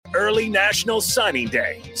Early National Signing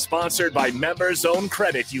Day, sponsored by Members Own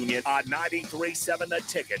Credit Union on 93.7 The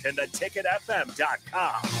Ticket and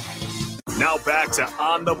theticketfm.com. Now back to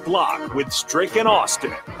On the Block with Strick and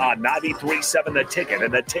Austin on 93.7 The Ticket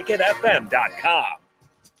and theticketfm.com.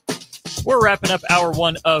 We're wrapping up hour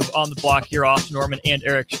one of On the Block here. Austin Norman and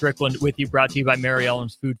Eric Strickland with you, brought to you by Mary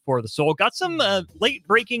Ellen's Food for the Soul. Got some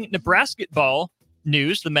late-breaking Nebraska ball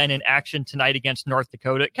news. The men in action tonight against North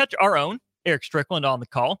Dakota. Catch our own Eric Strickland on the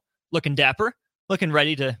call. Looking dapper, looking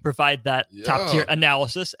ready to provide that top-tier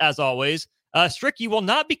analysis, as always. Strick, you will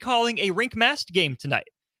not be calling a Rienk Mast game tonight.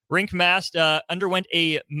 Rienk Mast underwent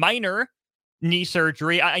a minor knee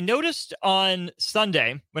surgery. I noticed on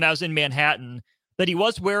Sunday when I was in Manhattan that he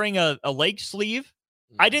was wearing a leg sleeve.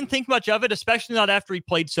 I didn't think much of it, especially not after he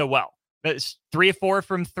played so well. It's 3 of 4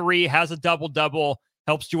 from 3, has a double-double,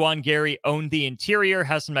 helps Juwan Gary own the interior,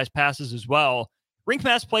 has some nice passes as well. Rienk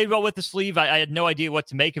Mast played well with the sleeve. I had no idea what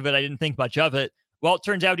to make of it. I didn't think much of it. Well, it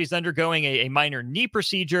turns out he's undergoing a minor knee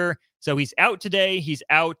procedure, so he's out today. He's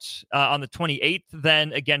out on the 28th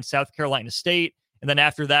then against South Carolina State, and then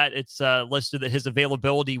after that, it's listed that his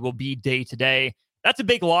availability will be day-to-day. That's a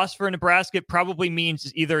big loss for Nebraska. It probably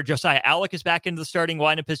means either Josiah Allick is back into the starting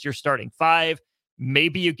lineup as your starting 5.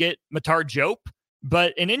 Maybe you get Matar Diop.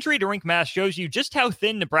 But an injury to Rienk Mast shows you just how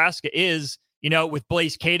thin Nebraska is, with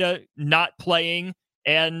Blaise Keita not playing.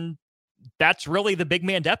 And that's really the big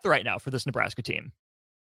man depth right now for this Nebraska team.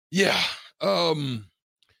 Yeah. I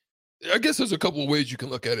guess there's a couple of ways you can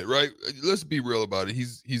look at it, right? Let's be real about it.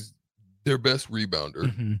 He's their best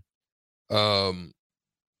rebounder. Mm-hmm.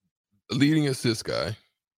 Leading assist guy.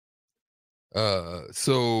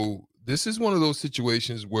 So this is one of those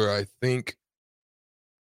situations where I think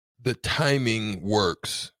the timing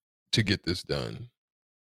works to get this done.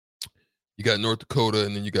 You got North Dakota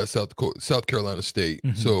and then you got South Carolina State.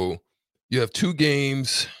 Mm-hmm. So you have 2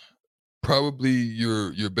 games. Probably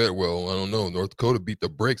your bet. Well, I don't know. North Dakota beat the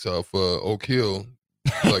brakes off Oak Hill,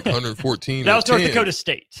 like 114. That was 10. North Dakota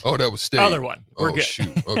State. Oh, that was State. Other one. We're good.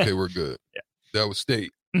 Shoot. Okay, we're good. Yeah. That was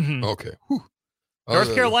State. Mm-hmm. Okay. Whew.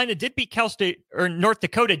 North Carolina did beat Cal State, or North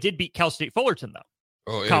Dakota did beat Cal State Fullerton, though.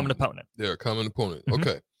 Oh, common opponent. Yeah, common opponent. Mm-hmm.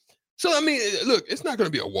 Okay. So, I mean, look, it's not going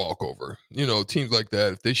to be a walkover. Teams like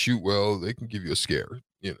that, if they shoot well, they can give you a scare.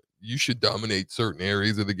 You should dominate certain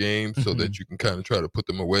areas of the game so that you can kind of try to put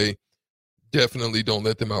them away. Definitely don't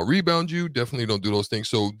let them out-rebound you. Definitely don't do those things.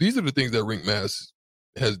 So these are the things that Rienk Mast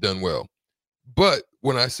has done well. But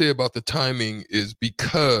when I say about the timing is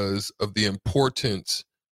because of the importance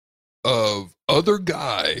of other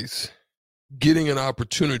guys getting an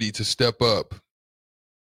opportunity to step up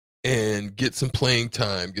and get some playing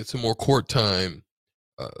time, get some more court time,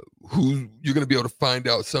 who you're going to be able to find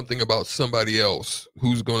out something about somebody else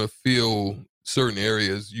who's going to feel certain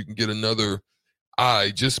areas. You can get another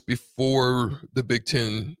eye just before the Big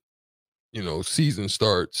Ten, season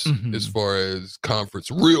starts as far as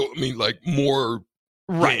conference. More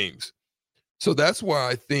games. So that's why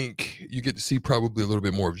I think you get to see probably a little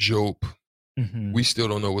bit more of Diop. Mm-hmm. We still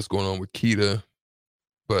don't know what's going on with Keita,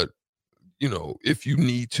 but if you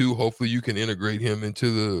need to, hopefully you can integrate him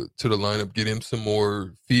into the lineup, get him some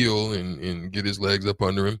more feel and get his legs up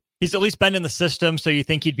under him. He's at least been in the system, so you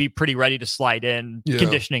think he'd be pretty ready to slide in,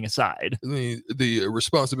 conditioning aside. I mean, the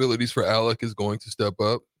responsibilities for Allick is going to step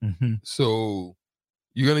up. Mm-hmm. So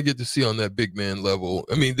you're going to get to see on that big man level.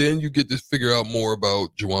 I mean, then you get to figure out more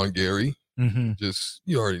about Juwan Gary. Mm-hmm. Just,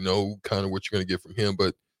 you already know kind of what you're going to get from him,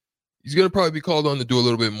 but he's going to probably be called on to do a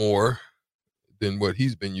little bit more than what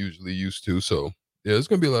he's been usually used to. So, yeah, there's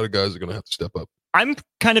going to be a lot of guys that are going to have to step up. I'm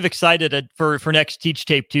kind of excited for next Teach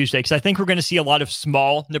Tape Tuesday because I think we're going to see a lot of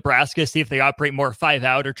small Nebraska, see if they operate more 5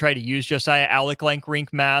 out or try to use Josiah Allick like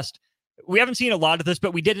Rienk Mast. We haven't seen a lot of this,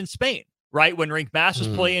 but we did in Spain, right? When Rienk Mast was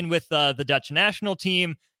playing with the Dutch national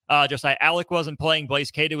team, Josiah Allick wasn't playing,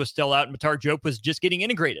 Blaise Keita was still out, and Matar Diop was just getting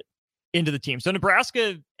integrated into the team. So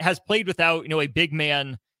Nebraska has played without, a big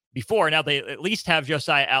man before. Now they at least have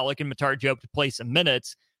Josiah Allick and Matar Diop to play some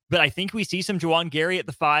minutes, but I think we see some Juwan Gary at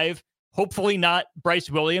the 5. Hopefully not Bryce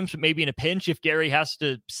Williams, but maybe in a pinch if Gary has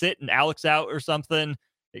to sit and Alex out or something.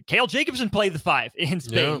 Cale Jacobson played the 5 in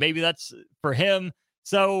Spain. Yeah. Maybe that's for him.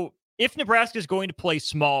 So if Nebraska is going to play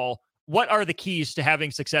small, what are the keys to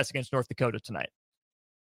having success against North Dakota tonight?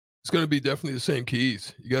 It's going to be definitely the same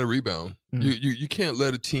keys. You got to rebound. Mm-hmm. You can't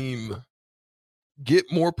let a team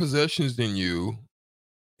get more possessions than you.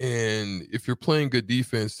 And if you're playing good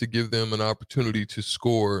defense, to give them an opportunity to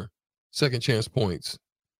score second chance points.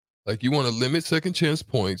 Like, you want to limit second chance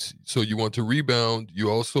points, so you want to rebound.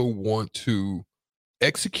 You also want to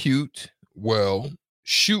execute well,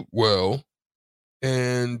 shoot well,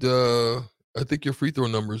 and I think your free throw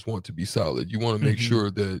numbers want to be solid. You want to make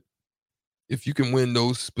sure that if you can win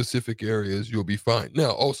those specific areas, you'll be fine.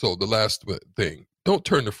 Now, also the last thing, don't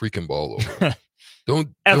turn the freaking ball over. don't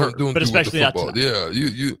do especially with the football. Yeah,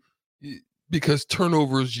 you because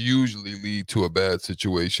turnovers usually lead to a bad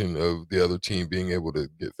situation of the other team being able to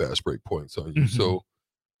get fast break points on you. So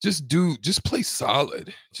just play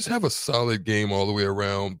solid. Just have a solid game all the way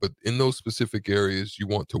around. But in those specific areas, you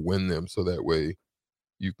want to win them so that way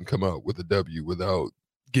you can come out with a W without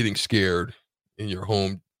getting scared in your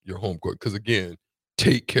home court. Because again,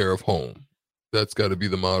 take care of home. That's got to be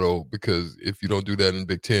the motto, because if you don't do that in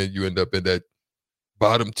Big Ten, you end up in that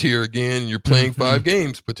bottom tier again. You're playing 5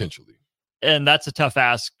 games potentially. And that's a tough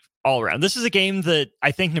ask all around. This is a game that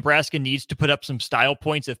I think Nebraska needs to put up some style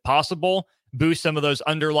points if possible, boost some of those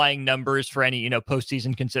underlying numbers for any,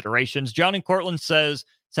 postseason considerations. John in Cortland says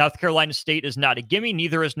South Carolina State is not a gimme,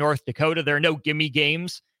 neither is North Dakota. There are no gimme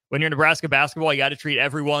games. When you're Nebraska basketball, you got to treat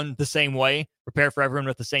everyone the same way, prepare for everyone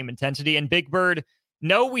with the same intensity. And Big Bird,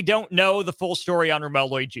 no, we don't know the full story on Ramel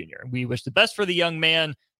Lloyd Jr. We wish the best for the young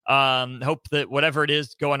man. Hope that whatever it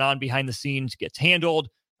is going on behind the scenes gets handled.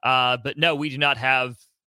 But no, we do not have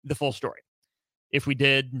the full story. If we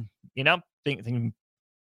did, we don't.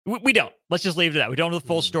 Let's just leave it at that. We don't know the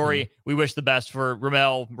full story. We wish the best for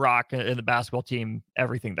Ramel, Rock, and the basketball team,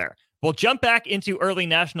 everything there. We'll jump back into early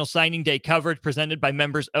National Signing Day coverage presented by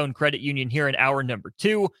Members Owned Credit Union here in hour number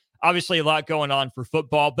 2. Obviously, a lot going on for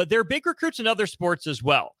football, but there are big recruits in other sports as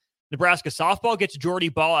well. Nebraska softball gets Jordy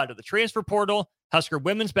Ball out of the transfer portal. Husker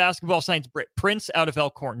women's basketball signs Britt Prince out of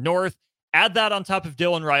Elkhorn North. Add that on top of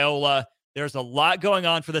Dylan Raiola. There's a lot going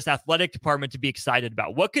on for this athletic department to be excited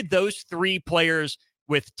about. What could those 3 players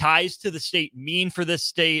with ties to the state mean for this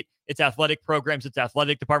state, its athletic programs, its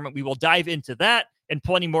athletic department? We will dive into that and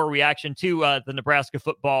plenty more reaction to the Nebraska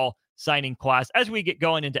football signing class as we get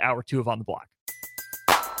going into hour 2 of On the Block.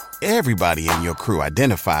 Everybody in your crew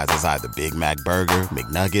identifies as either Big Mac Burger,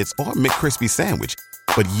 McNuggets, or McCrispy Sandwich.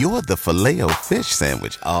 But you're the Filet-O-Fish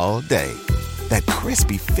Sandwich all day. That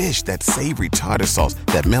crispy fish, that savory tartar sauce,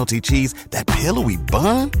 that melty cheese, that pillowy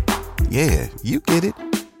bun. Yeah, you get it.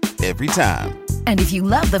 Every time. And if you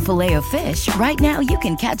love the Filet-O-Fish, right now you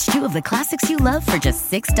can catch 2 of the classics you love for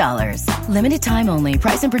just $6. Limited time only.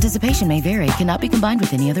 Price and participation may vary. Cannot be combined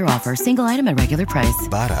with any other offer. Single item at regular price.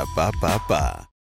 Ba-da-ba-ba-ba.